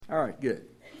All right, good.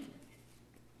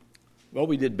 Well,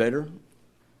 we did better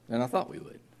than I thought we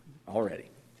would already.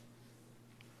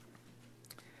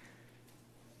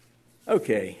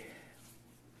 Okay.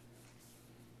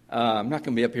 I'm not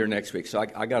going to be up here next week, so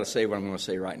I got to say what I'm going to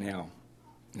say right now.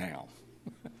 Now.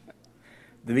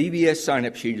 The VBS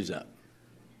sign-up sheet is up.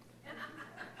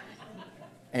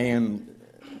 And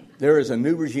there is a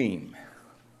new regime.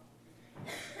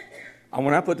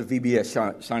 When I put the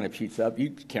VBS sign-up sheets up,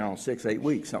 you count on 6-8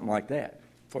 weeks, something like that,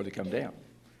 before they come down.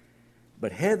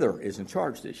 But Heather is in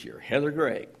charge this year, Heather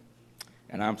Gregg.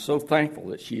 And I'm so thankful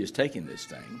that she is taking this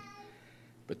thing.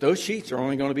 But those sheets are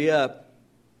only going to be up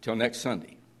till next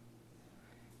Sunday.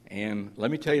 And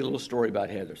let me tell you a little story about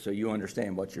Heather so you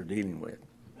understand what you're dealing with.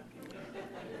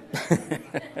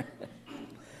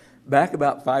 Back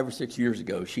about 5 or 6 years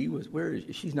ago, she was, where is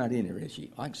she? She's not in here, is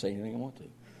she? I can say anything I want to.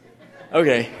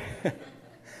 Okay.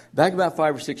 Back about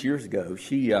 5 or 6 years ago,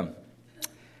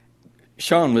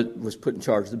 Sean was put in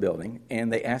charge of the building,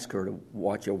 and they asked her to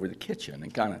watch over the kitchen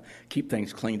and kind of keep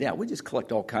things cleaned out. We just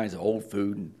collect all kinds of old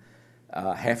food and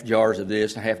half jars of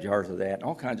this and half jars of that, and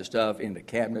all kinds of stuff in the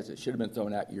cabinets that should have been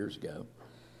thrown out years ago.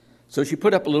 So she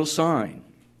put up a little sign,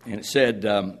 and it said,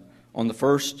 on the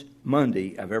first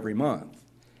Monday of every month,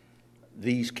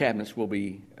 these cabinets will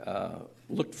be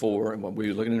looked for, and we'll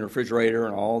be looking in the refrigerator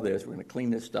and all this. We're going to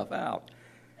clean this stuff out.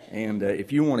 And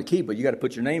if you want to keep it, you got to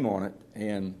put your name on it,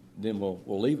 and then we'll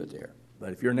leave it there.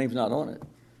 But if your name's not on it,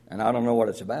 and I don't know what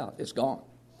it's about, it's gone.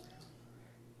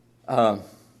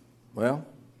 Well,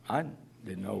 I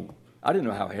didn't know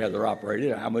how Heather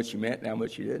operated, how much she meant and how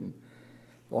much she didn't.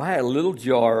 Well, I had a little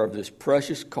jar of this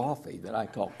precious coffee that I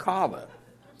call Kava.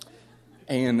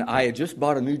 And I had just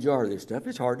bought a new jar of this stuff.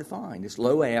 It's hard to find. It's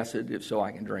low acid, so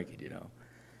I can drink it, you know.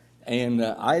 And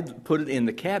I put it in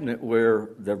the cabinet where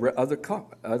the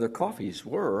other coffees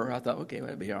were. I thought, okay,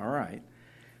 that'd be all right.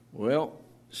 Well,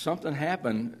 something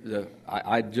happened.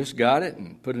 I just got it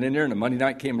and put it in there, and the Monday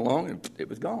night came along, and it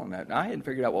was gone. I hadn't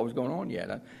figured out what was going on yet.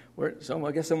 So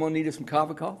I guess someone needed some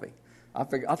Kava coffee. I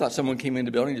thought someone came in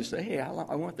the building and just said, hey, I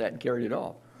want that, and carried it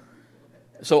off.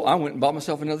 So I went and bought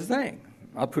myself another thing.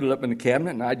 I put it up in the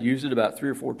cabinet, and I'd used it about 3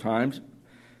 or 4 times.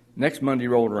 Next Monday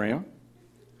rolled around,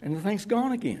 and the thing's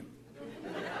gone again.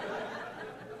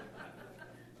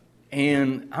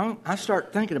 And I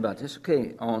start thinking about this.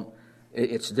 Okay,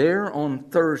 it's there on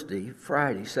Thursday,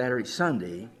 Friday, Saturday,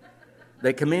 Sunday.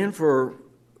 They come in for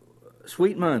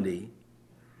Sweet Monday,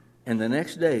 and the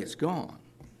next day it's gone.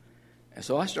 And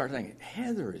so I start thinking,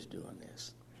 Heather is doing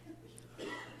this.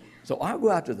 So I go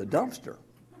out to the dumpster.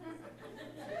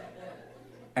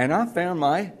 And I found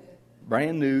my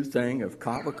brand new thing of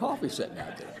Kava coffee sitting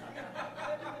out there.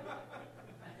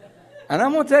 And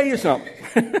I'm going to tell you something.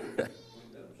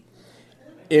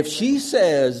 If she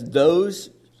says those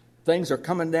things are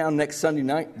coming down next Sunday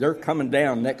night, they're coming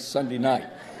down next Sunday night.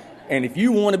 And if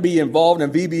you want to be involved in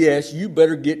VBS, you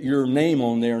better get your name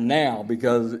on there now,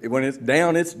 because when it's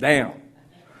down, it's down.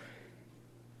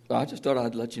 So I just thought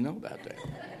I'd let you know about that.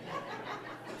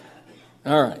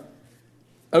 All right.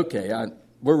 Okay,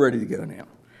 we're ready to go now.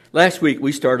 Last week,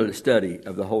 we started a study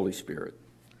of the Holy Spirit.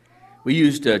 We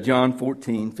used John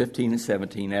 14, 15, and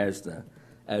 17 as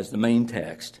the main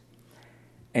text.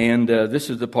 And this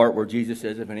is the part where Jesus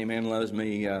says, if any man loves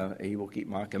me, he will keep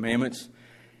my commandments.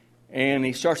 And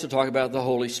he starts to talk about the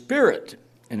Holy Spirit.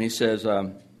 And he says,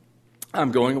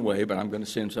 I'm going away, but I'm going to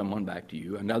send someone back to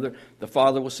you. The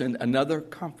Father will send another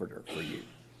comforter for you.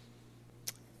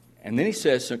 And then he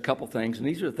says a couple things, and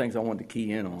these are the things I wanted to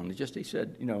key in on. He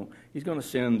said, he's going to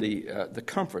send the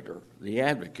Comforter, the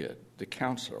Advocate, the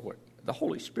Counselor, the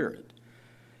Holy Spirit,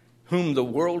 whom the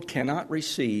world cannot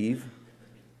receive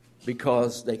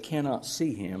because they cannot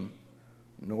see him,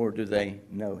 nor do they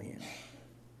know him.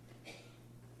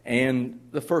 And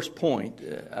the first point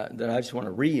that I just want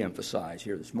to re-emphasize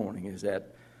here this morning is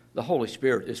that the Holy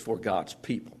Spirit is for God's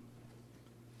people.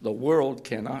 The world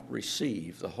cannot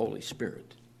receive the Holy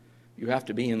Spirit. You have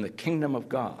to be in the kingdom of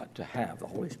God to have the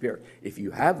Holy Spirit. If you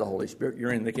have the Holy Spirit,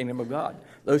 you're in the kingdom of God.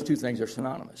 Those two things are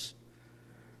synonymous.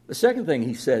 The second thing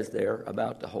he says there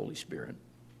about the Holy Spirit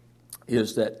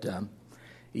is that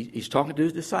he's talking to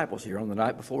his disciples here on the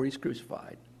night before he's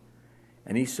crucified.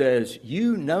 And he says,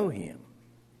 you know him.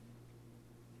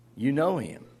 You know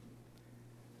him.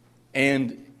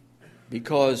 And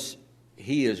because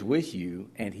he is with you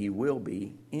and he will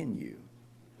be in you.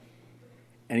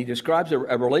 And he describes a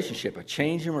relationship, a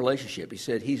change in relationship. He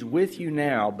said, he's with you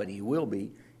now, but he will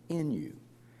be in you.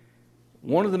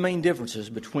 One of the main differences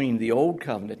between the Old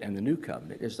Covenant and the New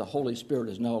Covenant is the Holy Spirit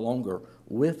is no longer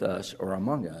with us or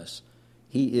among us.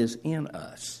 He is in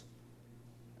us.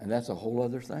 And that's a whole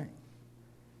other thing.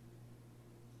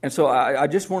 And so I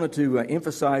just wanted to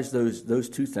emphasize those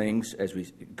two things as we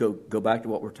go back to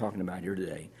what we're talking about here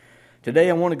today.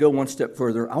 Today I want to go one step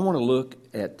further. I want to look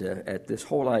at this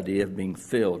whole idea of being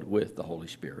filled with the Holy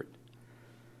Spirit.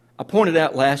 I pointed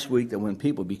out last week that when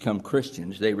people become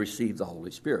Christians, they receive the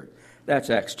Holy Spirit. That's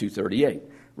Acts 2:38.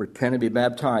 Repent and be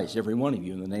baptized, every one of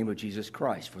you, in the name of Jesus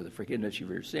Christ for the forgiveness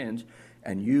of your sins,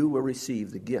 and you will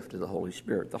receive the gift of the Holy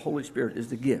Spirit. The Holy Spirit is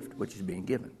the gift which is being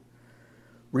given.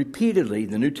 Repeatedly,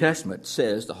 the New Testament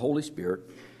says the Holy Spirit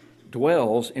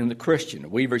dwells in the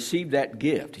Christian. We've received that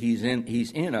gift. He's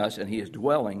in us, and He is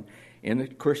dwelling in the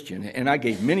Christian. And I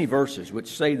gave many verses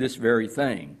which say this very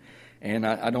thing, and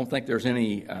I don't think there's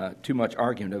any too much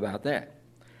argument about that.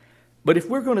 But if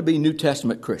we're going to be New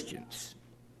Testament Christians,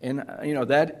 and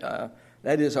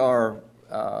that is our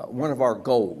one of our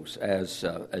goals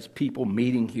as people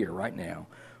meeting here right now.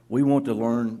 We want to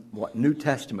learn what New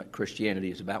Testament Christianity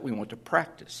is about. We want to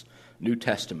practice New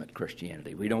Testament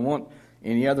Christianity. We don't want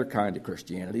any other kind of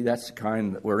Christianity. That's the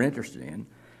kind that we're interested in.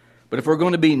 But if we're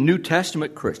going to be New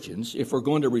Testament Christians, if we're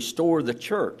going to restore the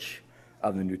church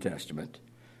of the New Testament,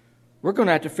 we're going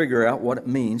to have to figure out what it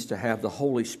means to have the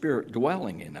Holy Spirit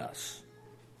dwelling in us,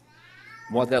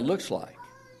 what that looks like,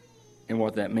 and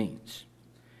what that means.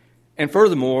 And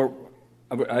furthermore,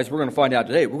 as we're going to find out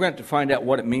today, we're going to have to find out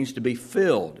what it means to be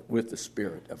filled with the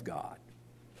Spirit of God.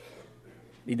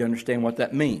 We need to understand what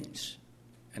that means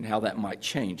and how that might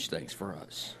change things for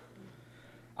us.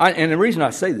 And the reason I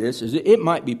say this is it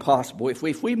might be possible, if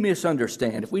we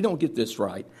misunderstand, if we don't get this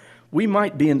right, we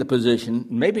might be in the position,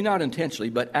 maybe not intentionally,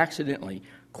 but accidentally,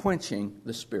 quenching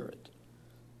the Spirit.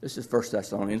 This is 1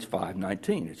 Thessalonians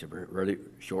 5:19. It's a really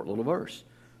short little verse.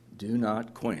 Do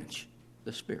not quench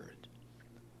the Spirit.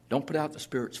 Don't put out the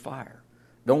Spirit's fire.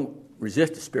 Don't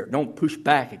resist the Spirit. Don't push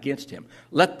back against Him.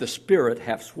 Let the Spirit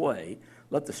have sway.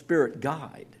 Let the Spirit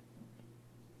guide.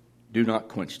 Do not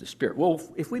quench the Spirit. Well,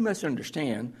 if we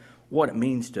misunderstand what it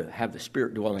means to have the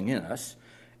Spirit dwelling in us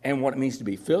and what it means to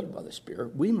be filled by the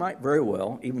Spirit, we might very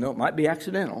well, even though it might be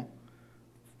accidental,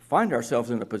 find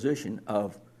ourselves in a position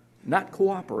of not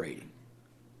cooperating.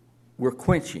 We're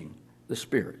quenching the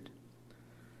Spirit.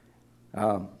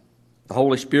 The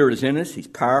Holy Spirit is in us. He's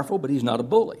powerful, but He's not a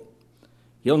bully.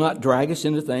 He'll not drag us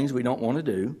into things we don't want to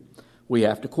do. We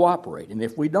have to cooperate. And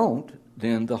if we don't,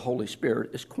 then the Holy Spirit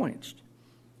is quenched.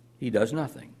 He does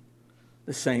nothing.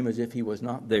 The same as if He was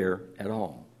not there at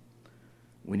all.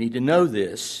 We need to know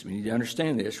this. We need to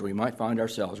understand this, or we might find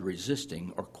ourselves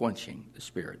resisting or quenching the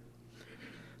Spirit.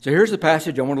 So here's the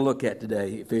passage I want to look at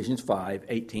today, Ephesians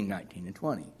 5:18, 19, and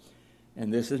 20.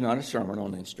 And this is not a sermon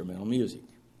on instrumental music,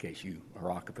 in case you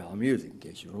are a cappella music, in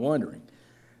case you were wondering.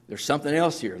 There's something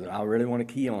else here that I really want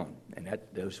to key on, and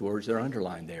those words are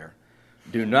underlined there.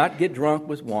 Do not get drunk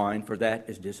with wine, for that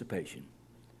is dissipation,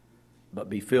 but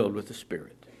be filled with the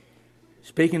Spirit,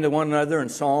 speaking to one another in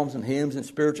psalms and hymns and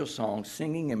spiritual songs,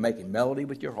 singing and making melody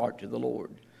with your heart to the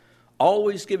Lord,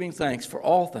 always giving thanks for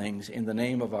all things in the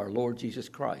name of our Lord Jesus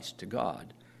Christ to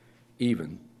God,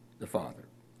 even the Father.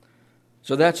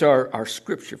 So that's our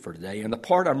scripture for today. And the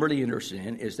part I'm really interested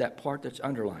in is that part that's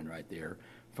underlined right there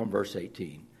from verse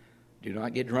 18. Do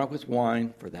not get drunk with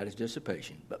wine, for that is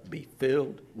dissipation, but be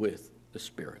filled with the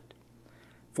Spirit.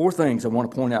 4 things I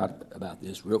want to point out about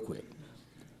this real quick.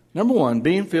 Number 1,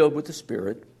 being filled with the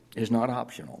Spirit is not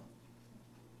optional.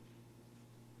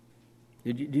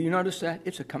 Do you notice that?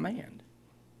 It's a command.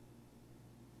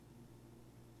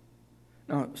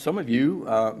 Now, some of you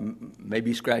may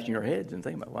be scratching your heads and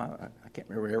thinking, well, I can't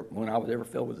remember when I was ever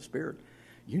filled with the Spirit.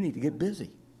 You need to get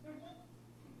busy.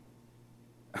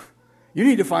 You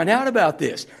need to find out about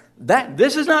this.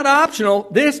 This is not optional.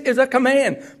 This is a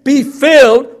command. Be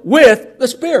filled with the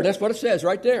Spirit. That's what it says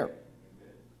right there.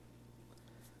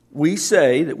 We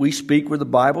say that we speak where the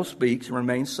Bible speaks and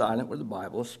remain silent where the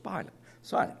Bible is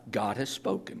silent. God has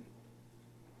spoken.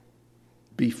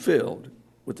 Be filled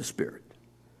with the Spirit.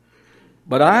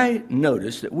 But I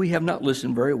notice that we have not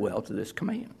listened very well to this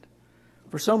command.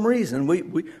 For some reason,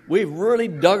 we've really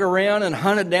dug around and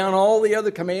hunted down all the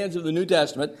other commands of the New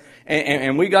Testament,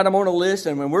 and we got them on a list,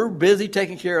 and we're busy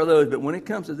taking care of those. But when it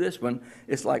comes to this one,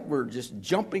 it's like we're just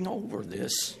jumping over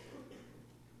this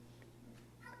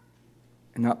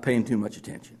and not paying too much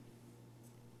attention.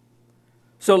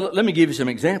 So let me give you some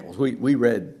examples. We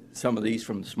read some of these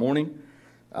from this morning.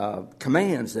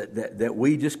 Commands that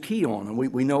we just key on and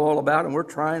we know all about, and we're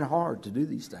trying hard to do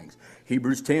these things.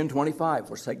 Hebrews 10:25,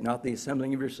 forsake not the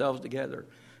assembling of yourselves together,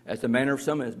 as the manner of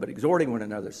some is, but exhorting one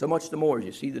another, so much the more as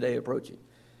you see the day approaching.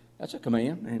 That's a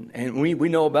command, and we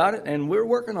know about it, and we're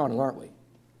working on it, aren't we?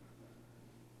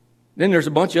 Then there's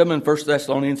a bunch of them in 1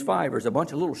 Thessalonians 5. There's a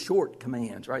bunch of little short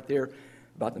commands right there.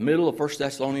 about the middle of 1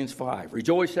 Thessalonians 5.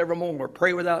 Rejoice evermore,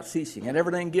 pray without ceasing, and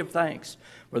everything give thanks,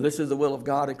 for this is the will of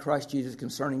God in Christ Jesus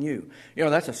concerning you. You know,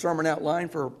 that's a sermon outline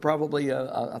for probably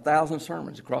 1,000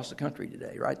 sermons across the country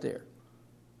today, right there.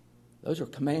 Those are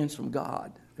commands from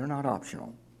God. They're not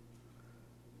optional.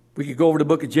 We could go over to the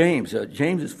book of James.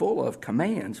 James is full of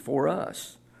commands for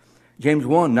us. James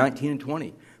 1, 19 and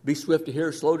 20. Be swift to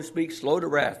hear, slow to speak, slow to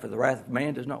wrath, for the wrath of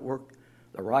man does not work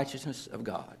the righteousness of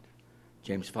God.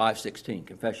 James 5, 16.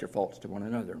 Confess your faults to one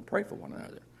another and pray for one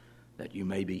another that you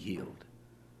may be healed.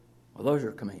 Well, those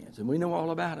are commands, and we know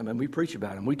all about them, and we preach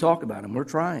about them. We talk about them. We're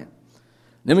trying.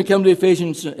 Then we come to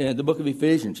Ephesians, the book of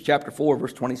Ephesians, chapter 4,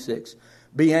 verse 26.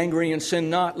 Be angry and sin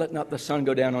not. Let not the sun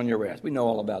go down on your wrath. We know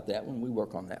all about that one. We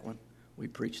work on that one. We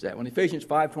preach that one. Ephesians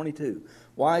 5:22.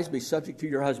 Wives, be subject to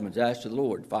your husbands as to the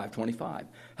Lord. 5:25.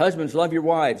 Husbands, love your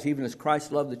wives, even as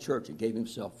Christ loved the church and gave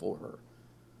himself for her.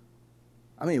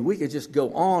 I mean, we could just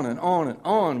go on and on and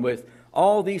on with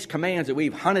all these commands that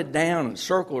we've hunted down and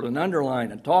circled and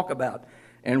underlined and talk about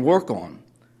and work on.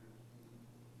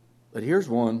 But here's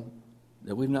one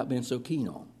that we've not been so keen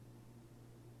on.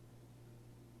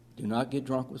 Do not get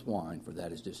drunk with wine, for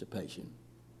that is dissipation,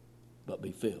 but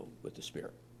be filled with the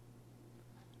Spirit.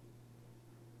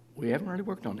 We haven't really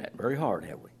worked on that very hard,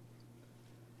 have we?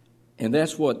 And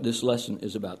that's what this lesson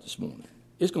is about this morning.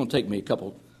 It's going to take me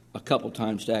a couple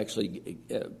times to actually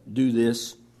do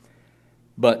this,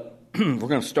 but we're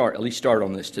going to at least start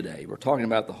on this today. We're talking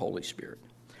about the Holy Spirit.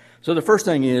 So the first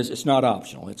thing is, it's not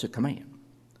optional, it's a command.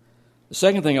 The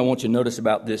second thing I want you to notice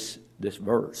about this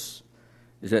verse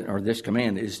this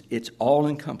command is it's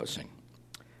all-encompassing.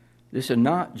 This is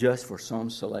not just for some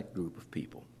select group of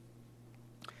people.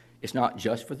 It's not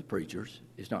just for the preachers.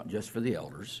 It's not just for the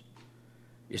elders.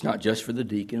 It's not just for the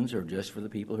deacons or just for the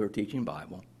people who are teaching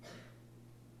Bible.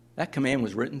 That command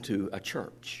was written to a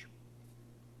church.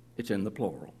 It's in the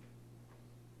plural.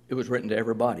 It was written to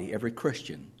everybody, every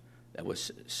Christian that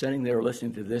was sitting there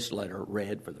listening to this letter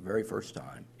read for the very first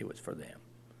time. It was for them.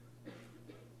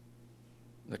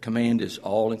 The command is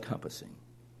all-encompassing.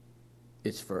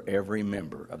 It's for every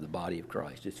member of the body of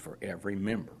Christ. It's for every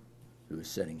member who is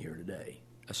sitting here today,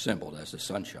 assembled as the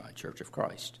Sunshine Church of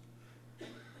Christ.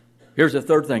 Here's the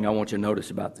third thing I want you to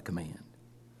notice about the command.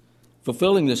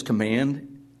 Fulfilling this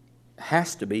command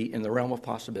has to be in the realm of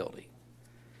possibility.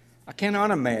 I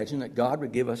cannot imagine that God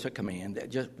would give us a command that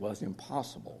just was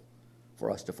impossible for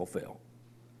us to fulfill.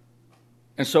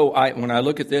 And so when I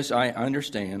look at this, I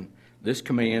understand this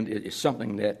command is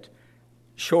something that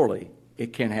surely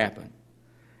it can happen.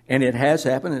 And it has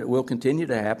happened, and it will continue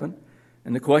to happen.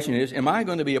 And the question is, am I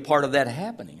going to be a part of that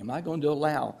happening? Am I going to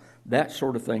allow that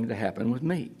sort of thing to happen with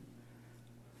me?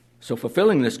 So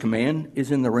fulfilling this command is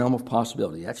in the realm of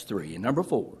possibility. That's 3. And number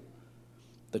 4,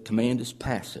 the command is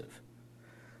passive.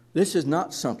 This is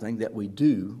not something that we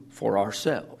do for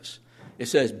ourselves. It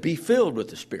says, be filled with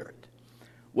the Spirit.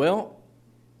 Well,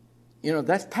 you know,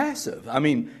 that's passive. I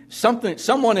mean, something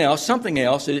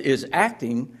else is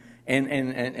acting and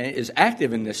is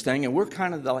active in this thing, and we're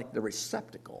kind of like the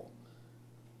receptacle.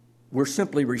 We're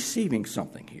simply receiving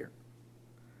something here.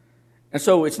 And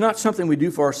so it's not something we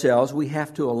do for ourselves. We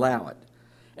have to allow it.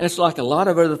 And it's like a lot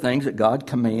of other things that God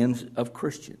commands of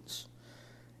Christians.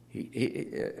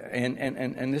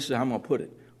 And this is how I'm going to put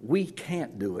it. We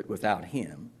can't do it without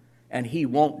Him, and He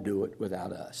won't do it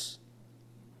without us.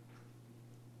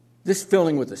 This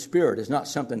filling with the Spirit is not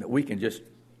something that we can just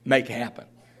make happen.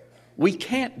 We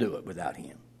can't do it without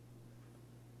Him.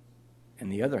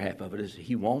 And the other half of it is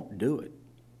He won't do it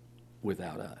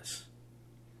without us.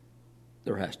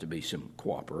 There has to be some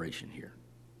cooperation here.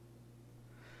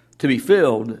 To be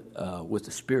filled with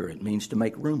the Spirit means to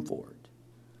make room for it,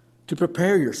 to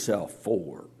prepare yourself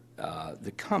for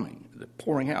the coming, the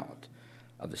pouring out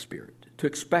of the Spirit, to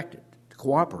expect it, to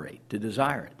cooperate, to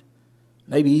desire it,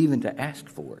 maybe even to ask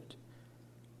for it.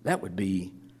 That would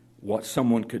be what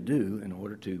someone could do in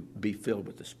order to be filled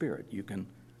with the Spirit. You can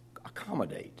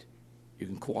accommodate. You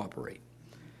can cooperate.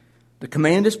 The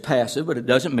command is passive, but it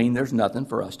doesn't mean there's nothing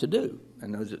for us to do.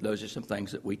 And those are some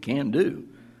things that we can do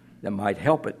that might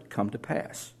help it come to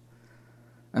pass.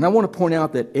 And I want to point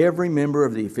out that every member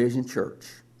of the Ephesian church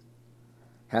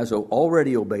has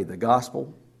already obeyed the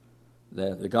gospel,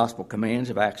 the gospel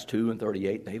commands of Acts 2 and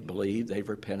 38. They've believed, they've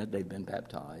repented, they've been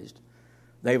baptized.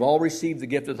 They've all received the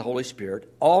gift of the Holy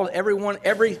Spirit.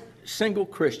 Every single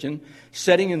Christian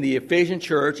sitting in the Ephesian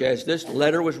church, as this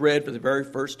letter was read for the very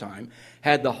first time,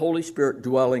 had the Holy Spirit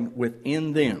dwelling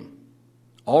within them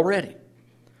already.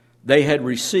 They had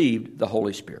received the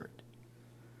Holy Spirit.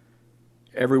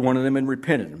 Every one of them had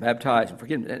repented and baptized and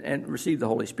forgiven and received the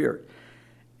Holy Spirit.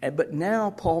 But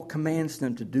now Paul commands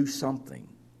them to do something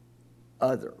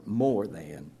more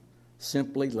than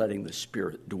simply letting the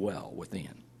Spirit dwell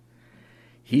within.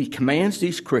 He commands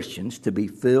these Christians to be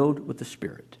filled with the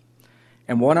Spirit.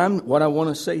 And what I want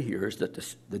to say here is that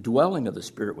the dwelling of the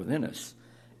Spirit within us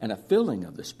and a filling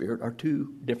of the Spirit are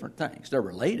two different things. They're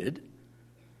related,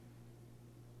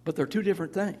 but they're two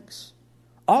different things.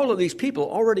 All of these people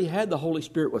already had the Holy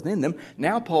Spirit within them.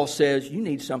 Now Paul says, you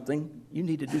need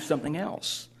to do something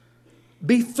else.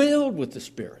 Be filled with the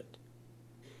Spirit.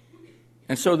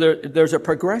 And so there's a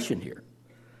progression here.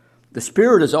 The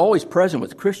Spirit is always present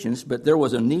with Christians, but there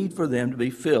was a need for them to be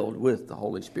filled with the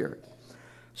Holy Spirit.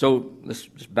 So let's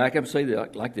just back up and say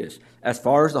that like this. As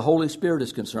far as the Holy Spirit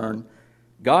is concerned,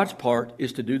 God's part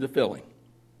is to do the filling.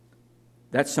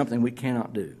 That's something we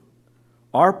cannot do.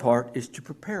 Our part is to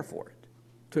prepare for it,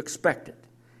 to expect it,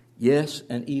 yes,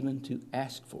 and even to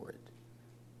ask for it.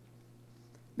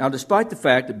 Now, despite the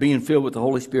fact that being filled with the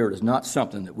Holy Spirit is not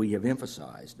something that we have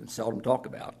emphasized and seldom talk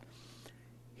about,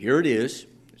 here it is.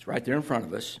 It's right there in front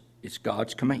of us. It's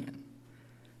God's command.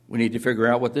 We need to figure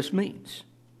out what this means.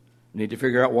 We need to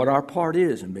figure out what our part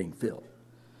is in being filled.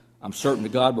 I'm certain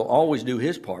that God will always do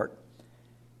His part.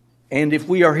 And if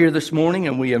we are here this morning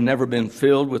and we have never been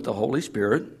filled with the Holy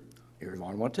Spirit, here's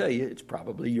what I want to tell you. It's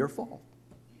probably your fault.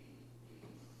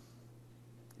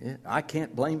 Yeah,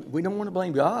 we don't want to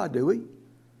blame God, do we?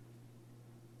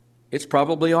 It's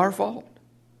probably our fault.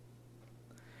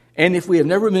 And if we have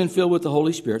never been filled with the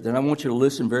Holy Spirit, then I want you to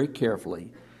listen very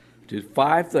carefully to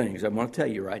 5 things I'm going to tell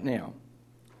you right now.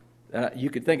 You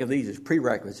could think of these as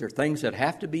prerequisites. They're things that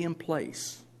have to be in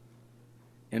place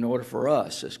in order for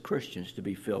us as Christians to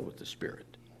be filled with the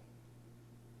Spirit.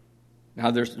 Now,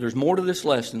 there's more to this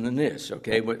lesson than this,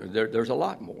 okay? There's a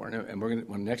lot more. And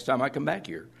when next time I come back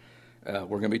here, we're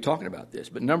going to be talking about this.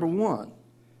 But number 1,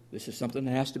 this is something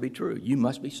that has to be true. You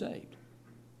must be saved.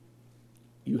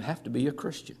 You have to be a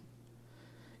Christian.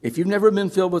 If you've never been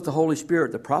filled with the Holy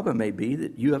Spirit, the problem may be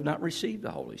that you have not received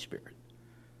the Holy Spirit.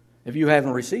 If you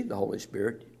haven't received the Holy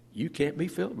Spirit, you can't be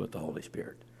filled with the Holy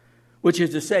Spirit. Which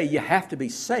is to say, you have to be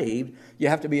saved. You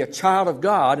have to be a child of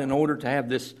God in order to have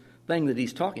this thing that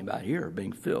he's talking about here,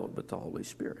 being filled with the Holy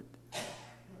Spirit.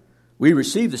 We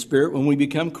receive the Spirit when we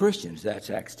become Christians. That's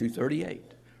Acts 2:38.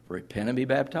 Repent and be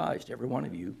baptized, every one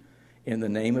of you, in the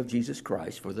name of Jesus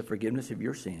Christ for the forgiveness of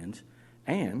your sins,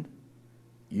 and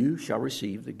you shall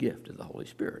receive the gift of the Holy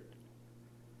Spirit.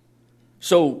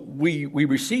 So we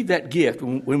receive that gift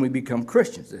when we become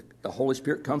Christians. The Holy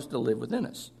Spirit comes to live within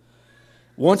us.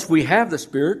 Once we have the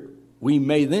Spirit, we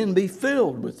may then be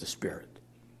filled with the Spirit.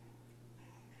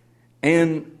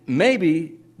 And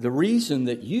maybe the reason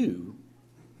that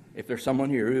if there's someone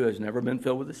here who has never been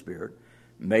filled with the Spirit,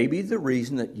 maybe the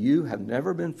reason that you have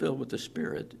never been filled with the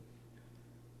Spirit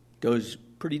goes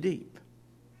pretty deep.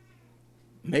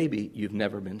 Maybe you've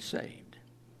never been saved.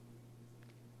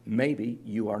 Maybe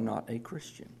you are not a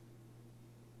Christian.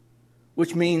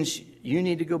 Which means you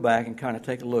need to go back and kind of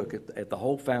take a look at the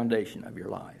whole foundation of your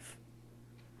life.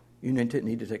 You need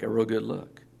to take a real good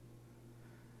look.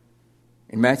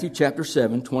 In Matthew chapter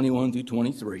 7, 21 through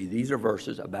 23, these are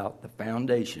verses about the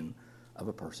foundation of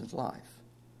a person's life.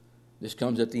 This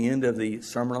comes at the end of the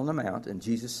Sermon on the Mount, and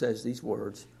Jesus says these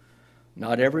words,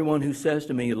 "Not everyone who says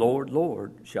to me, 'Lord,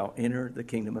 Lord,' shall enter the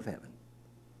kingdom of heaven,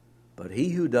 but he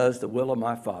who does the will of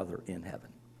my Father in heaven.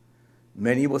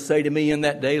 Many will say to me in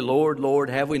that day, 'Lord, Lord,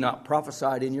 have we not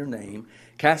prophesied in your name,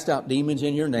 cast out demons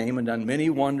in your name, and done many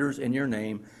wonders in your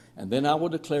name?' And then I will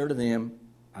declare to them,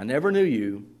 'I never knew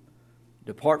you.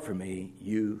 Depart from me,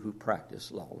 you who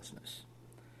practice lawlessness.'"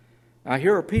 Now,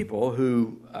 here are people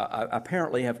who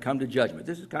apparently have come to judgment.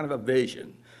 This is kind of a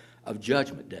vision of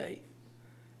Judgment Day.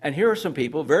 And here are some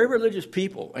people, very religious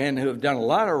people, and who have done a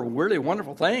lot of really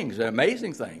wonderful things,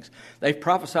 amazing things. They've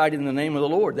prophesied in the name of the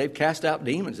Lord. They've cast out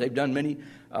demons. They've done many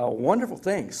wonderful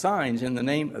things, signs in the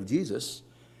name of Jesus.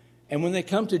 And when they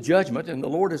come to judgment and the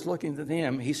Lord is looking at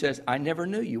them, he says, "I never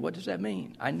knew you." What does that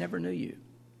mean? I never knew you.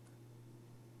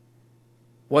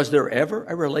 Was there ever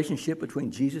a relationship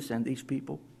between Jesus and these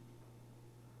people?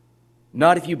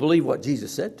 Not if you believe what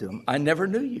Jesus said to them. I never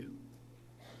knew you.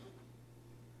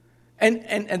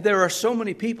 And there are so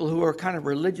many people who are kind of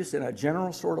religious in a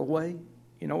general sort of way.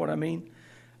 You know what I mean?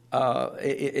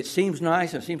 It seems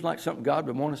nice, and it seems like something God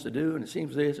would want us to do, and it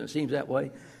seems this, and it seems that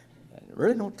way.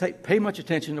 Really don't pay much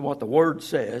attention to what the Word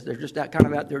says. They're just kind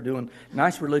of out there doing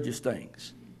nice religious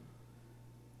things.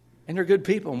 And they're good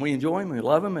people, and we enjoy them, we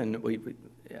love them, and we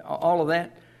all of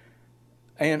that.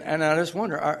 And I just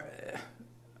wonder,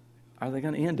 are they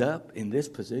going to end up in this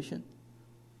position?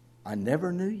 I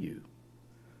never knew you.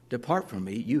 Depart from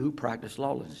me, you who practice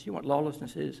lawlessness. You know what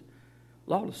lawlessness is?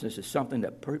 Lawlessness is something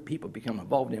that people become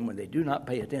involved in when they do not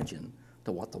pay attention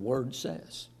to what the Word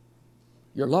says.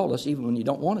 You're lawless even when you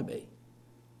don't want to be.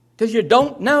 Because you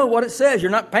don't know what it says.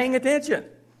 You're not paying attention.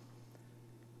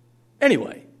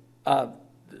 Anyway,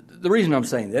 the reason I'm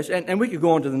saying this, and we could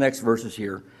go on to the next verses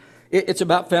here, it's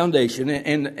about foundation.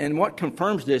 And what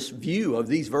confirms this view of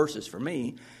these verses for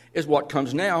me is what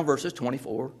comes now, verses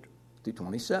 24 to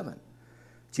 27.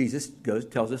 Jesus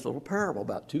tells this little parable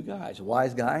about two guys, a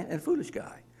wise guy and a foolish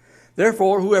guy.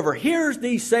 Therefore, whoever hears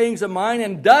these sayings of mine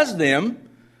and does them,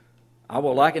 I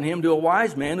will liken him to a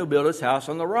wise man who built his house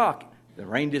on the rock. The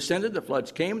rain descended, the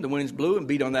floods came, the winds blew and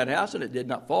beat on that house, and it did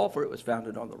not fall, for it was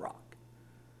founded on the rock.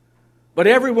 But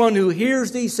everyone who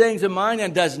hears these sayings of mine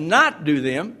and does not do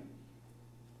them,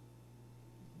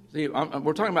 see,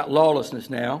 we're talking about lawlessness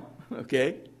now,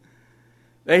 okay?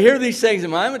 They hear these sayings of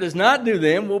mine, but does not do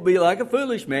them, will be like a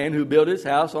foolish man who built his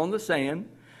house on the sand.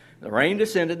 The rain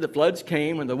descended, the floods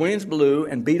came, and the winds blew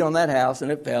and beat on that house,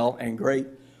 and it fell, and great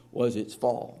was its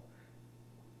fall.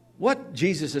 What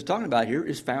Jesus is talking about here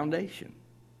is foundation.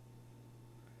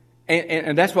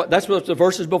 And that's what the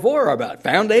verses before are about.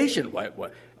 Foundation.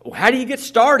 How do you get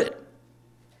started?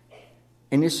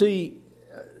 And you see,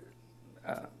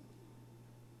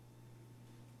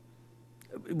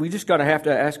 we just have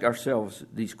to ask ourselves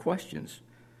these questions.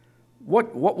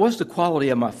 What was the quality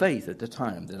of my faith at the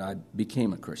time that I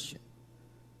became a Christian?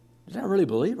 Did I really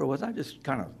believe, or was I just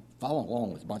kind of following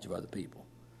along with a bunch of other people?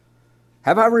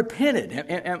 Have I repented?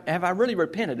 Have I really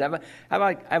repented? Have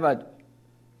I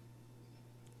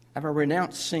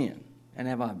renounced sin? And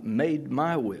have I made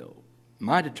my will,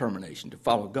 my determination to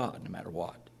follow God no matter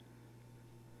what?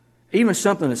 Even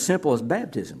something as simple as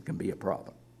baptism can be a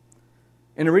problem.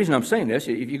 And the reason I'm saying this,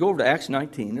 if you go over to Acts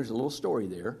 19, there's a little story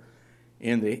there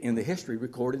in the history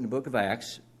recorded in the book of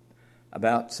Acts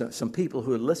about some people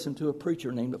who had listened to a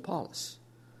preacher named Apollos.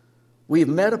 We've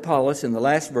met Apollos in the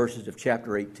last verses of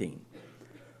chapter 18.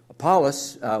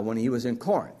 Apollos, when he was in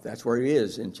Corinth, that's where he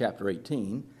is in chapter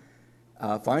 18,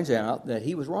 finds out that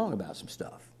he was wrong about some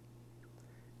stuff.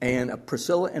 And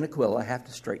Priscilla and Aquila have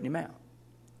to straighten him out.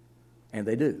 And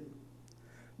they do.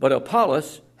 But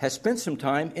Apollos has spent some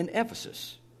time in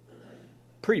Ephesus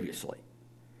previously.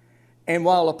 And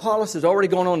while Apollos has already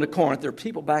gone on to Corinth, there are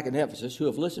people back in Ephesus who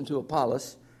have listened to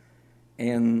Apollos,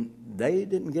 and they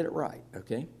didn't get it right,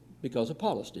 okay? Because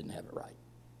Apollos didn't have it right.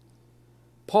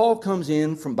 Paul comes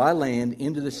in from by land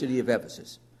into the city of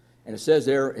Ephesus. And it says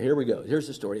there, here we go, here's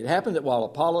the story. It happened that while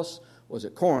Apollos was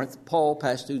at Corinth, Paul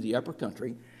passed through the upper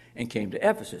country and came to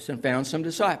Ephesus and found some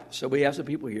disciples. So we have some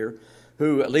people here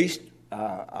who at least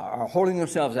are holding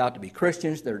themselves out to be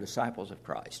Christians. They're disciples of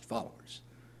Christ, followers.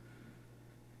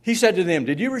 He said to them,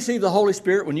 did you receive the Holy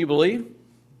Spirit when you believed?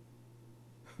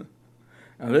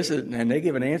 And they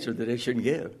give an answer that they shouldn't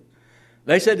give.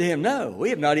 They said to him, no,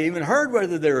 we have not even heard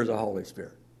whether there is a Holy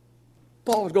Spirit.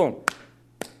 Paul was going,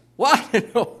 what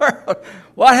in the world?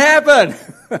 What happened?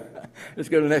 Let's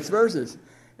go to the next verses.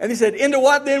 And he said, into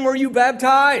what then were you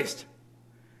baptized?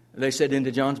 They said,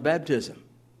 into John's baptism.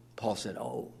 Paul said,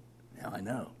 oh, now I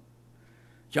know.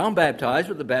 John baptized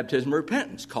with the baptism of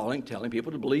repentance, telling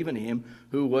people to believe in him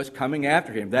who was coming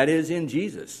after him, that is, in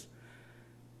Jesus.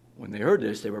 When they heard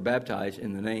this, they were baptized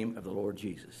in the name of the Lord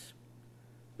Jesus.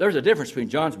 There's a difference between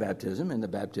John's baptism and the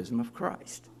baptism of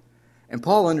Christ. And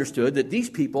Paul understood that these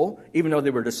people, even though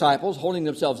they were disciples, holding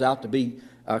themselves out to be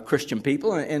Christian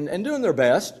people and doing their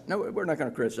best, no, we're not going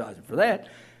to criticize them for that,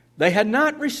 they had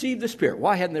not received the Spirit.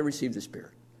 Why hadn't they received the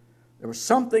Spirit? There was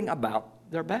something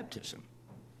about their baptism.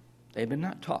 They had been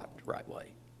not taught the right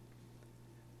way.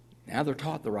 Now they're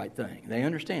taught the right thing. They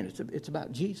understand it's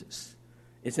about Jesus.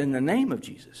 It's in the name of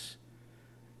Jesus.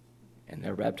 And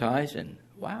they're baptized, and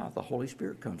wow, the Holy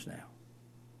Spirit comes now.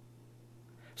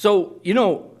 So,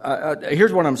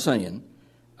 here's what I'm saying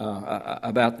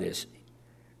about this.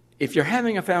 If you're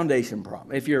having a foundation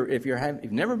problem, if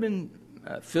you've never been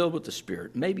filled with the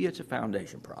Spirit, maybe it's a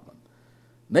foundation problem.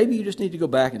 Maybe you just need to go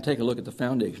back and take a look at the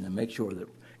foundation and make sure that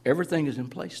everything is in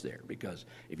place there, because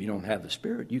if you don't have the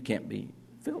Spirit, you can't be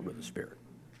filled with the Spirit.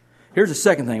 Here's the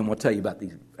second thing I'm going to tell you about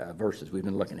these verses we've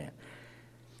been looking at.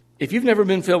 If you've never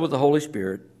been filled with the Holy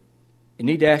Spirit, you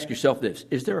need to ask yourself this: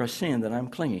 is there a sin that I'm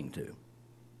clinging to?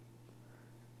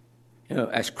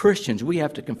 As Christians, we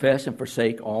have to confess and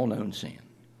forsake all known sin.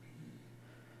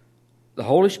 The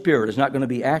Holy Spirit is not going to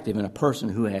be active in a person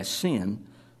who has sin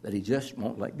that he just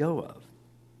won't let go of.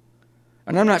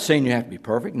 And I'm not saying you have to be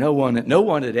perfect. No one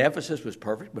at Ephesus was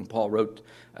perfect when Paul wrote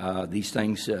these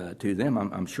things to them.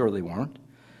 I'm sure they weren't.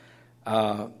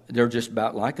 They're just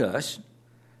about like us.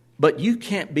 But you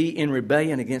can't be in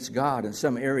rebellion against God in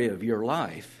some area of your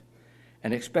life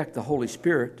and expect the Holy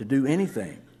Spirit to do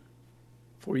anything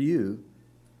for you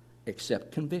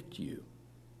except convict you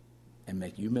and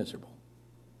make you miserable.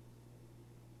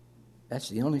 That's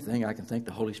the only thing I can think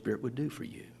the Holy Spirit would do for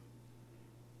you,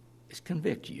 is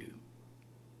convict you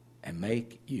and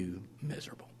make you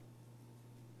miserable.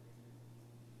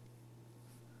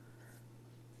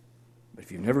 But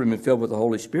if you've never been filled with the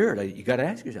Holy Spirit, you got to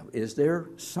ask yourself, is there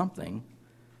something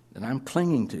that I'm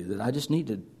clinging to that I just need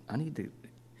to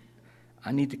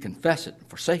confess it and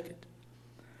forsake it?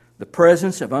 The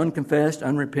presence of unconfessed,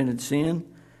 unrepented sin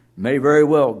may very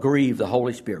well grieve the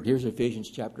Holy Spirit. Here's Ephesians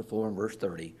chapter 4 and verse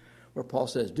 30, where Paul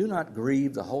says, do not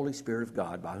grieve the Holy Spirit of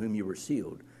God by whom you were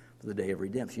sealed for the day of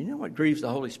redemption. You know what grieves the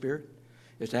Holy Spirit?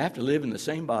 Is to have to live in the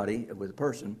same body with a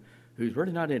person who's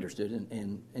really not interested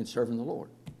in serving the Lord.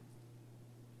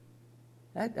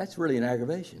 That's really an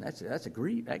aggravation.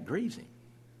 That grieves him.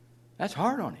 That's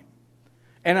hard on him.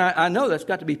 And I know that's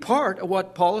got to be part of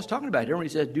what Paul is talking about here when he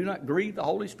says, do not grieve the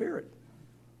Holy Spirit.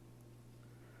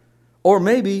 Or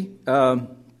maybe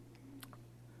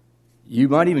you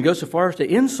might even go so far as to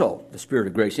insult the Spirit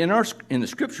of grace. In the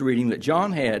scripture reading that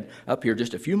John had up here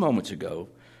just a few moments ago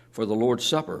for the Lord's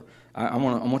Supper, I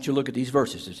want you to look at these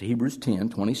verses. It's Hebrews 10,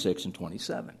 26 and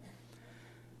 27.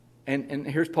 And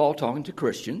here's Paul talking to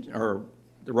Christians, or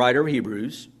the writer of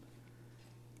Hebrews.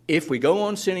 If we go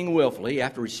on sinning willfully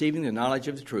after receiving the knowledge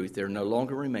of the truth, there no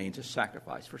longer remains a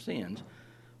sacrifice for sins,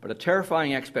 but a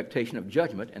terrifying expectation of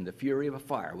judgment and the fury of a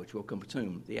fire which will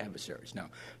consume the adversaries. Now,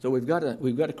 so we've got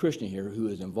a Christian here who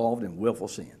is involved in willful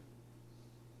sin.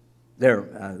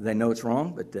 They know it's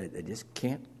wrong, but they just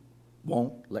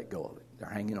won't let go of it. They're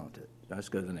hanging on to it. Let's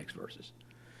go to the next verses.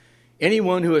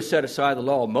 Anyone who has set aside the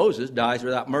law of Moses dies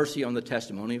without mercy on the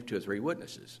testimony of 2 or 3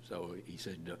 witnesses. So he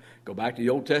said, go back to the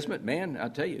Old Testament. Man, I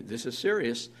tell you, this is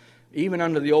serious. Even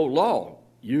under the old law,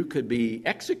 you could be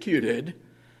executed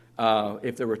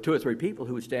if there were 2 or 3 people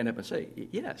who would stand up and say,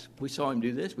 yes, we saw him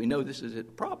do this. We know this is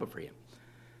proper for him.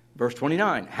 Verse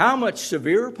 29, how much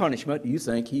severer punishment do you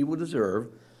think he will deserve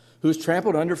who has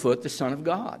trampled underfoot the Son of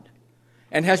God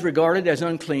and has regarded as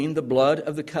unclean the blood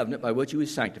of the covenant by which he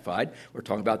was sanctified? We're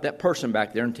talking about that person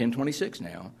back there in 10:26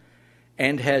 now.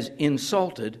 And has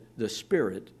insulted the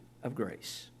Spirit of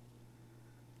grace.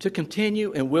 To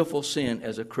continue in willful sin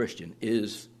as a Christian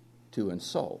is to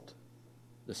insult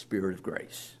the Spirit of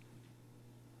grace.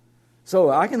 So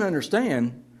I can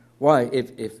understand why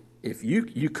if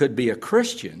you could be a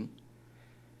Christian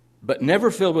but never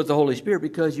filled with the Holy Spirit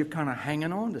because you're kind of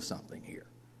hanging on to something here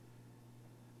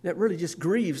that really just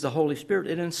grieves the Holy Spirit.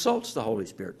 It insults the Holy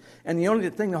Spirit. And the only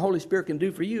thing the Holy Spirit can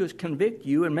do for you is convict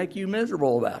you and make you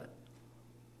miserable about it.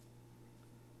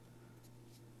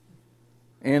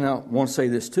 And I want to say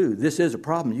this too. This is a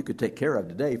problem you could take care of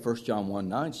today. 1 John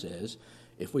 1:9 says,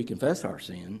 if we confess our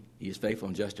sin, he is faithful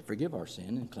and just to forgive our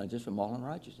sin and cleanse us from all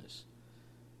unrighteousness.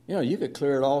 You know, you could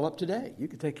clear it all up today. You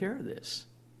could take care of this.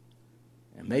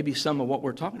 And maybe some of what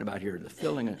we're talking about here, the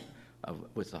filling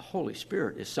with the Holy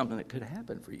Spirit, is something that could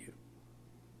happen for you.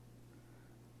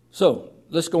 So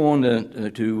let's go on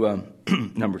to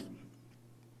number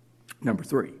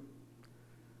 3.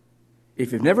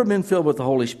 If you've never been filled with the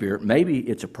Holy Spirit, maybe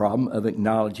it's a problem of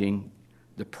acknowledging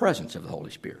the presence of the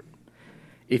Holy Spirit.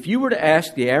 If you were to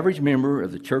ask the average member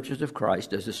of the churches of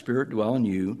Christ, does the Spirit dwell in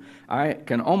you? I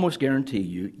can almost guarantee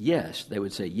you, yes. They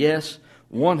would say yes,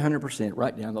 100%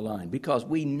 right down the line, because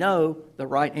we know the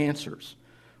right answers.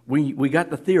 We got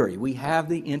the theory. We have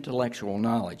the intellectual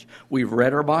knowledge. We've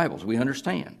read our Bibles. We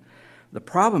understand. The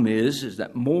problem is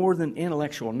that more than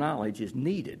intellectual knowledge is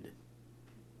needed.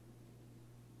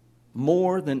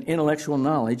 More than intellectual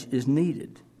knowledge is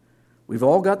needed. We've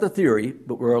all got the theory,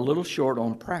 but we're a little short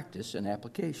on practice and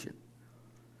application.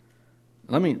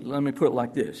 Let me put it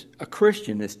like this. A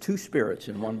Christian is 2 spirits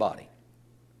in one body.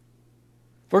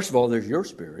 First of all, there's your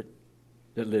spirit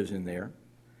that lives in there.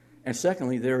 And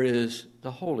secondly, there is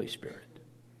the Holy Spirit.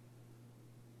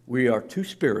 We are 2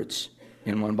 spirits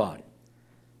in one body.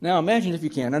 Now, imagine if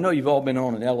you can. I know you've all been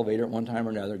on an elevator at one time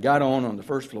or another, got on the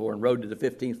first floor and rode to the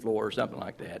 15th floor or something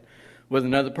like that with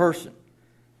another person.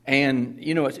 And,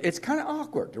 you know, it's kind of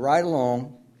awkward to ride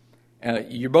along.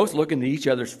 You're both looking at each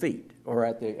other's feet or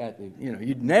at the you know,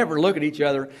 you never look at each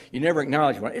other. You never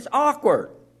acknowledge one. It's awkward.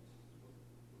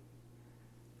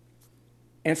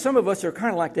 And some of us are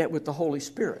kind of like that with the Holy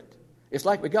Spirit. It's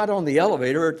like we got on the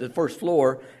elevator at the first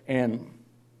floor and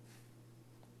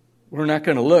we're not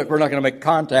going to look. We're not going to make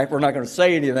contact. We're not going to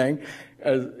say anything.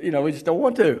 You know, we just don't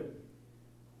want to.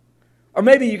 Or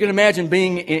maybe you can imagine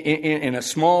being in a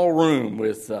small room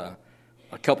with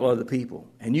a couple other people,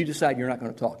 and you decide you're not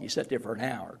going to talk. You sit there for an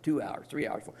hour, 2 hours, 3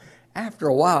 hours. After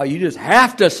a while, you just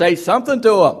have to say something to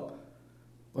them,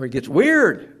 or it gets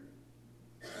weird.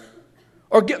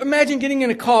 Or imagine getting in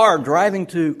a car and driving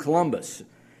to Columbus.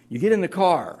 You get in the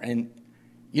car, and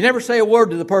you never say a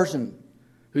word to the person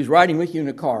who's riding with you in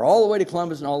the car, all the way to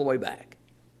Columbus and all the way back.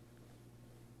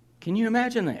 Can you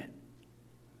imagine that?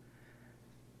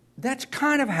 That's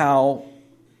kind of how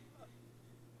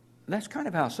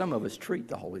some of us treat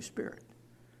the Holy Spirit.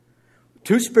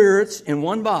 Two spirits in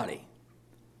one body.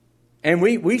 And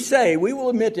we will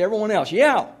admit to everyone else,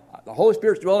 yeah, the Holy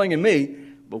Spirit's dwelling in me,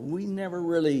 but we never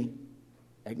really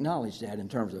acknowledge that in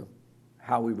terms of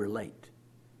how we relate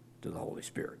to the Holy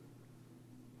Spirit.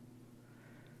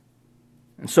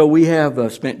 And so we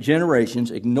have spent generations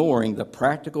ignoring the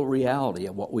practical reality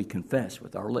of what we confess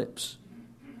with our lips.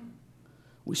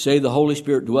 We say the Holy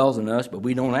Spirit dwells in us, but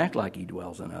we don't act like He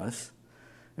dwells in us.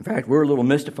 In fact, we're a little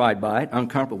mystified by it,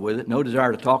 uncomfortable with it, no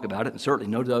desire to talk about it, and certainly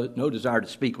no desire to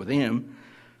speak with Him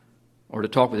or to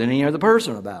talk with any other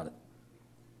person about it.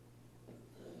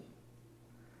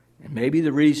 And maybe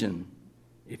the reason,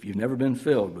 if you've never been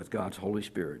filled with God's Holy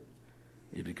Spirit,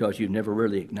 is because you've never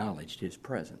really acknowledged His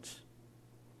presence.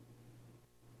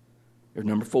 Here's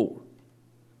number 4.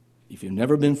 If you've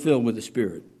never been filled with the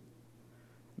Spirit,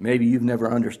 maybe you've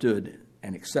never understood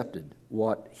and accepted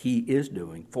what He is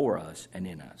doing for us and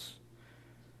in us.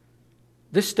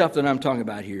 This stuff that I'm talking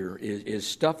about here is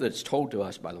stuff that's told to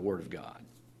us by the Word of God.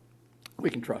 We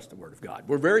can trust the Word of God.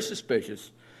 We're very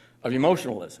suspicious of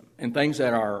emotionalism and things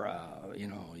that are,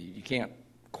 you can't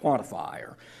quantify,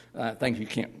 or things you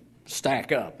can't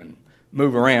stack up and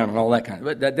move around and all that kind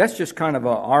of. But that's just kind of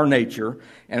our nature,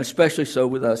 and especially so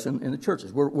with us in the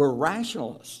churches. We're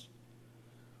rationalists.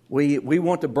 We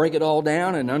want to break it all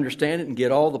down and understand it and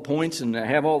get all the points and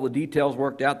have all the details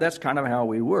worked out. That's kind of how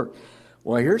we work.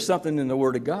 Well, here's something in the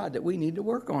Word of God that we need to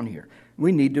work on here.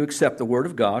 We need to accept the Word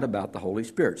of God about the Holy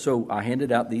Spirit. So I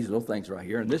handed out these little things right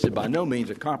here, and this is by no means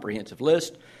a comprehensive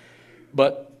list,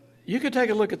 but you could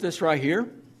take a look at this right here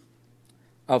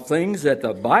of things that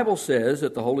the Bible says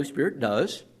that the Holy Spirit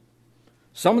does.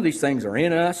 Some of these things are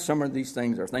in us. Some of these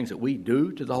things are things that we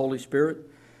do to the Holy Spirit.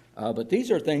 But these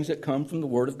are things that come from the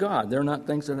Word of God. They're not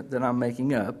things that I'm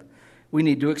making up. We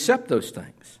need to accept those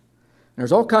things.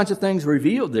 There's all kinds of things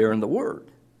revealed there in the Word.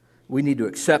 We need to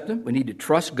accept them. We need to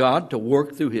trust God to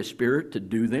work through His Spirit to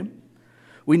do them.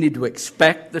 We need to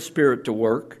expect the Spirit to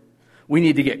work. We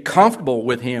need to get comfortable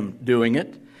with Him doing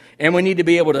it. And we need to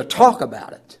be able to talk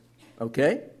about it,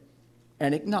 okay?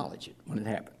 And acknowledge it when it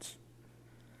happens.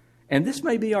 And this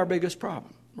may be our biggest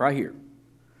problem right here.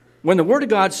 When the Word of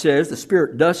God says the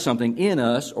Spirit does something in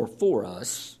us or for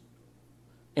us,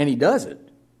 and He does it,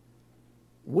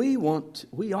 we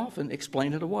often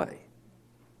explain it away.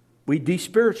 We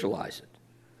despiritualize it.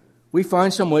 We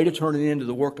find some way to turn it into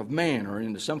the work of man or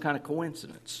into some kind of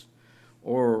coincidence,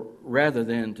 or rather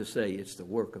than to say it's the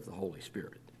work of the Holy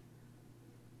Spirit.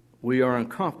 We are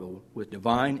uncomfortable with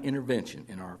divine intervention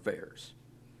in our affairs.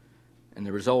 And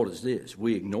the result is this: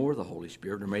 we ignore the Holy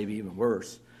Spirit, or maybe even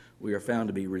worse, we are found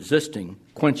to be resisting,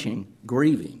 quenching,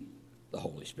 grieving the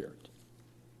Holy Spirit.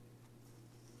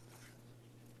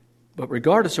 But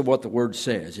regardless of what the Word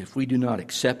says, if we do not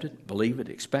accept it, believe it,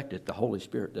 expect it, the Holy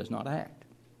Spirit does not act.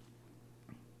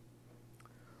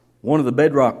 One of the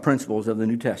bedrock principles of the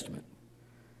New Testament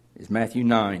is Matthew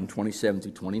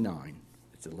 9:27-29.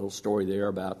 It's a little story there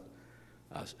about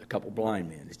a couple blind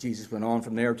men. As Jesus went on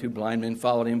from there, 2 blind men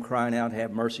followed Him, crying out,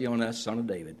 "Have mercy on us, Son of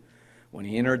David." When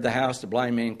He entered the house, the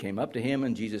blind man came up to Him,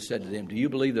 and Jesus said to them, "Do you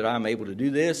believe that I am able to do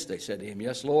this?" They said to Him,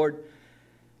 "Yes, Lord."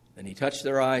 Then He touched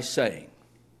their eyes, saying,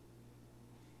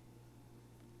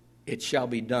 "It shall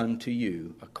be done to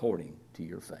you according to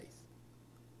your faith."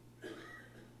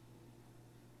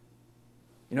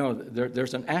 You know,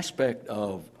 there's an aspect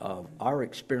of our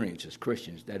experience as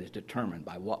Christians that is determined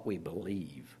by what we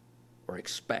believe or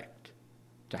expect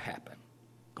to happen,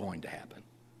 going to happen.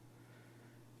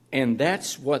 And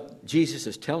that's what Jesus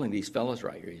is telling these fellows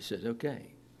right here. He says,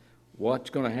 okay, what's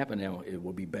going to happen now, it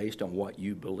will be based on what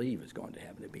you believe is going to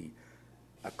happen. It'll be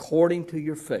according to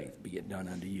your faith, be it done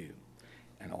unto you.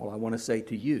 And all I want to say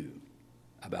to you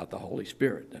about the Holy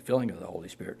Spirit, the filling of the Holy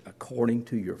Spirit, according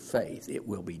to your faith, it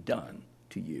will be done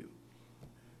to you.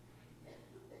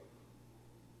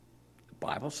 The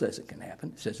Bible says it can happen.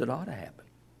 It says it ought to happen.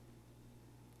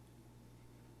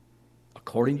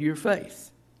 According to your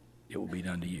faith, it will be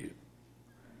done to you.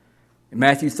 In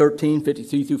Matthew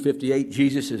 13:53-58,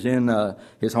 Jesus is in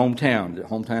his hometown, the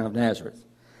hometown of Nazareth.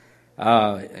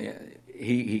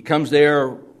 He comes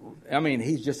there. I mean,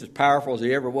 he's just as powerful as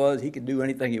he ever was. He could do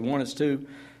anything he wants to.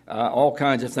 all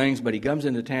kinds of things, but he comes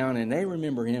into town and they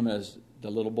remember him as the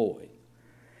little boy.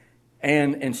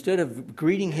 And instead of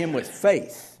greeting him with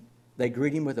faith, they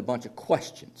greet him with a bunch of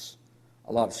questions,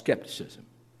 a lot of skepticism.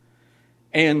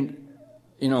 And,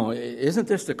 isn't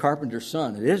this the carpenter's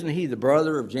son? And isn't he the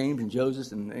brother of James and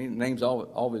Joseph? And he names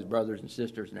all of his brothers and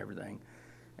sisters and everything.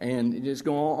 And just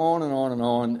go on and on and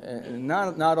on. And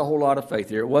not a whole lot of faith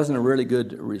here. It wasn't a really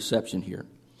good reception here.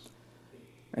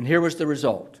 And here was the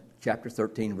result. Chapter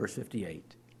 13, verse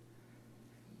 58.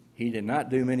 He did not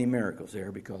do many miracles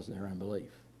there because of their unbelief.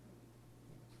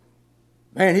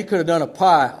 Man, he could have done a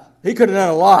pile. He could have done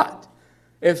a lot.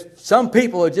 If some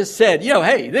people had just said,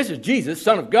 hey, this is Jesus,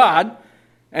 Son of God,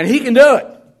 and he can do it.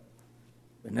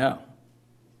 But no.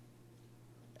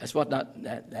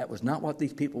 That was not what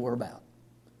these people were about.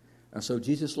 And so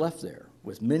Jesus left there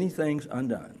with many things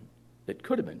undone that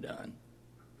could have been done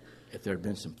if there had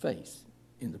been some faith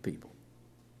in the people.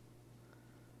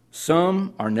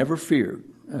 Some are never filled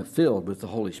with the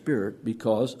Holy Spirit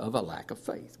because of a lack of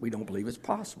faith. We don't believe it's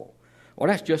possible. Well,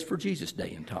 that's just for Jesus'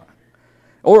 day and time.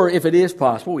 Or if it is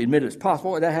possible, we admit it's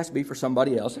possible, that has to be for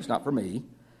somebody else. It's not for me.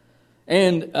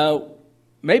 And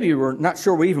maybe we're not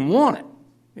sure we even want it.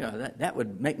 That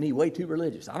would make me way too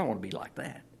religious. I don't want to be like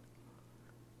that.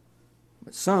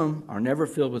 But some are never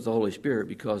filled with the Holy Spirit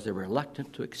because they're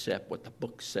reluctant to accept what the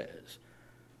book says.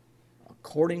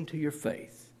 According to your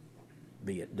faith,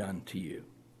 be it done to you.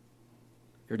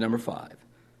 Here's number 5.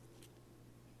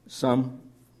 Some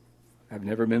have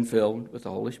never been filled with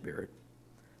the Holy Spirit.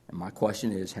 And my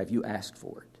question is, have you asked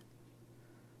for it?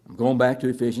 I'm going back to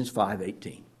Ephesians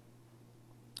 5:18.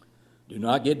 Do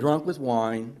not get drunk with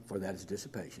wine, for that is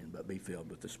dissipation, but be filled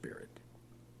with the Spirit.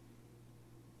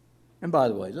 And by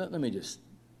the way, let me just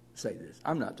say this.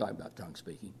 I'm not talking about tongue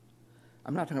speaking.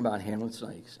 I'm not talking about handling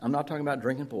snakes. I'm not talking about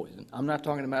drinking poison. I'm not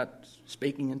talking about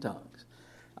speaking in tongues.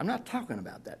 I'm not talking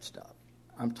about that stuff.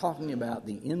 I'm talking about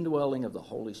the indwelling of the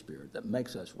Holy Spirit that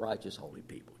makes us righteous, holy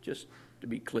people. Just to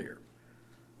be clear.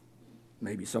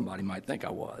 Maybe somebody might think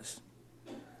I was.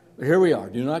 But here we are.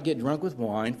 Do not get drunk with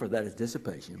wine, for that is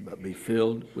dissipation, but be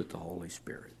filled with the Holy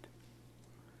Spirit.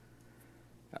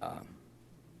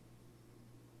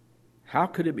 How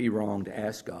could it be wrong to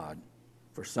ask God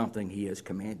for something he has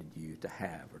commanded you to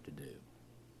have or to do?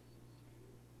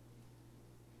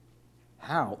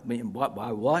 How?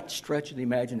 By what stretch of the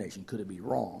imagination could it be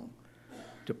wrong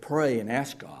to pray and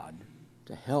ask God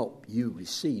to help you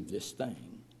receive this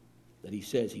thing that he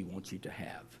says he wants you to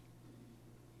have?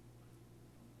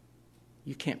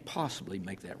 You can't possibly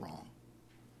make that wrong.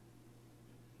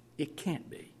 It can't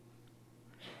be.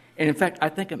 And in fact, I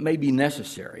think it may be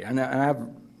necessary. And I have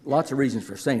lots of reasons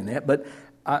for saying that, but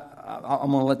I'm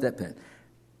going to let that pen.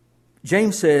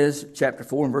 James says, chapter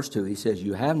 4 and verse 2, he says,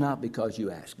 you have not because you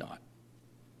ask not.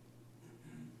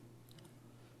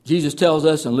 Jesus tells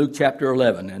us in Luke chapter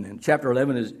 11, and in chapter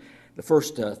 11 is the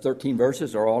first 13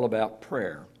 verses are all about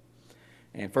prayer.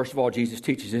 And first of all, Jesus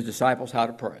teaches his disciples how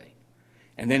to pray.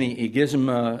 And then he gives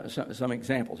them some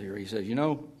examples here. He says,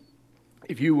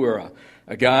 if you were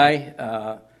a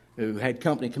guy who had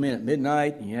company come in at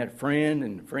midnight, and you had a friend,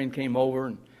 and the friend came over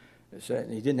and said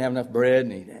he didn't have enough bread,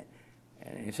 and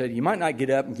he said, you might not get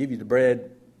up and give you the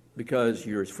bread because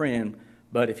you're his friend,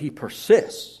 but if he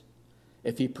persists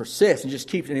and just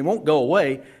keeps, and he won't go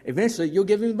away, eventually you'll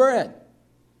give him the bread.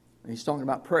 And he's talking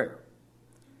about prayer.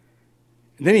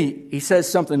 And then he says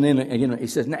something, he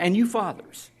says, and you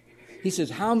fathers, he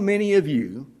says, how many of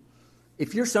you,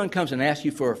 if your son comes and asks you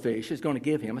for a fish, is going to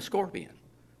give him a scorpion?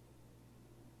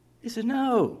 He said,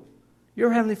 no,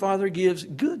 your heavenly Father gives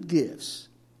good gifts,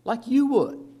 like you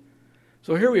would.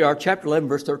 So here we are, chapter 11,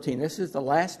 verse 13. This is the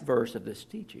last verse of this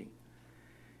teaching.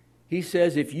 He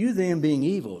says, if you then, being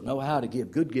evil, know how to give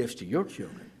good gifts to your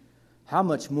children, how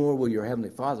much more will your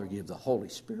heavenly Father give the Holy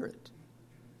Spirit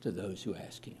to those who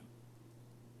ask him?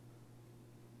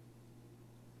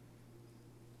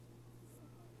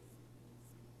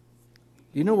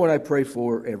 You know what I pray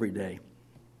for every day?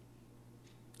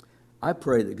 I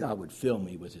pray that God would fill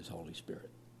me with his Holy Spirit.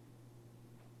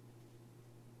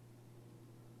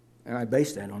 And I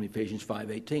base that on Ephesians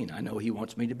 5:18. I know he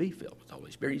wants me to be filled with the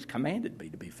Holy Spirit. He's commanded me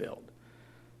to be filled.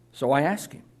 So I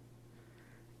ask him.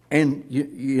 And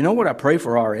you know what I pray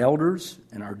for our elders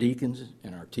and our deacons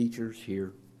and our teachers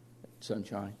here at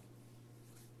Sunshine?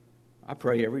 I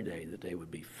pray every day that they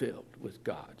would be filled with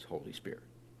God's Holy Spirit.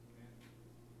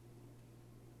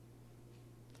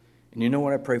 And you know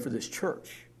what I pray for this church?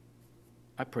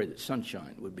 I pray that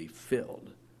Sunshine would be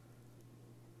filled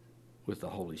with the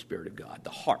Holy Spirit of God, the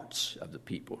hearts of the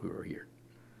people who are here.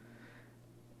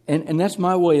 And that's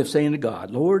my way of saying to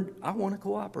God, Lord, I want to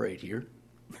cooperate here.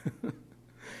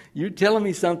 You're telling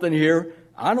me something here.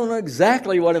 I don't know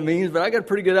exactly what it means, but I got a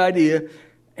pretty good idea.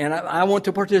 And I want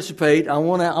to participate. I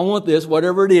want this,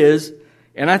 whatever it is.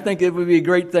 And I think it would be a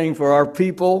great thing for our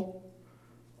people,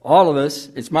 all of us.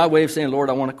 It's my way of saying, Lord,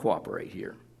 I want to cooperate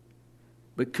here.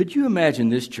 But could you imagine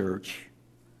this church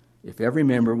if every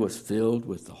member was filled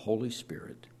with the Holy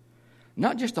Spirit?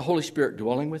 Not just the Holy Spirit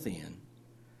dwelling within,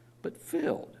 but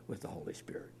filled with the Holy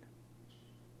Spirit.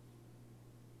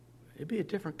 It'd be a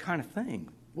different kind of thing,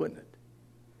 wouldn't it?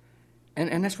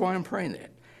 And that's why I'm praying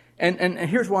that. And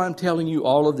here's why I'm telling you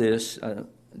all of this.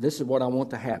 This is what I want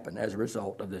to happen as a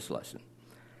result of this lesson.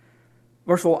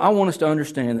 First of all, I want us to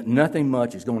understand that nothing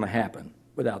much is going to happen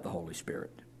without the Holy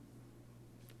Spirit.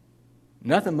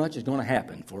 Nothing much is going to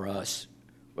happen for us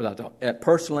without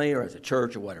personally or as a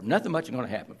church or whatever. Nothing much is going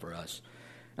to happen for us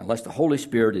unless the Holy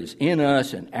Spirit is in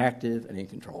us and active and in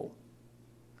control.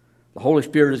 The Holy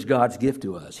Spirit is God's gift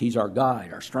to us. He's our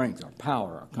guide, our strength, our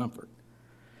power, our comfort.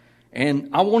 And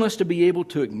I want us to be able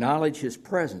to acknowledge His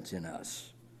presence in us.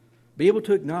 Be able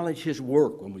to acknowledge His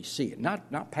work when we see it.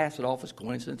 Not pass it off as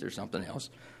coincidence or something else.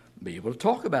 Be able to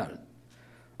talk about it.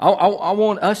 I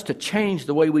want us to change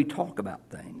the way we talk about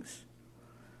things.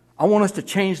 I want us to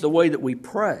change the way that we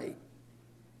pray.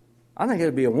 I think it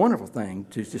would be a wonderful thing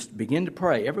to just begin to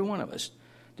pray, every one of us,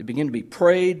 to begin to be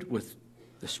prayed with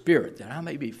the Spirit, that I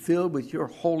may be filled with your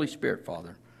Holy Spirit,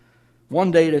 Father, one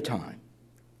day at a time.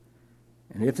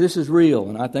 And if this is real,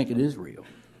 and I think it is real,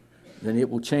 then it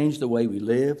will change the way we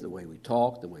live, the way we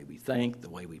talk, the way we think, the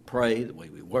way we pray, the way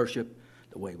we worship,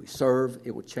 the way we serve.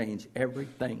 It will change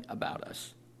everything about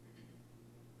us.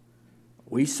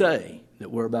 We say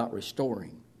that we're about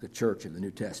restoring the church of the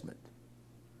New Testament.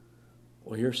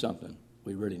 Well, here's something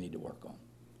we really need to work on.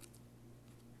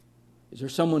 Is there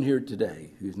someone here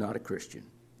today who's not a Christian?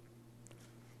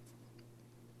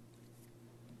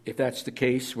 If that's the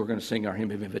case, we're going to sing our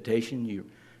hymn of invitation.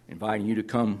 Inviting you to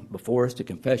come before us to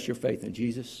confess your faith in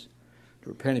Jesus, to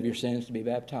repent of your sins, to be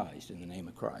baptized in the name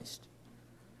of Christ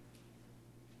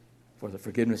for the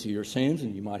forgiveness of your sins,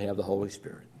 and you might have the Holy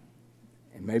Spirit.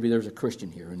 And maybe there's a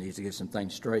Christian here who needs to get some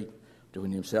things straight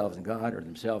between themselves and God or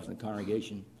themselves and the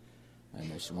congregation, and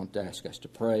they just want to ask us to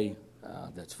pray.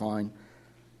 That's fine.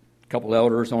 A couple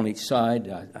elders on each side.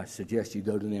 I suggest you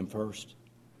go to them first.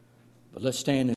 But let's stand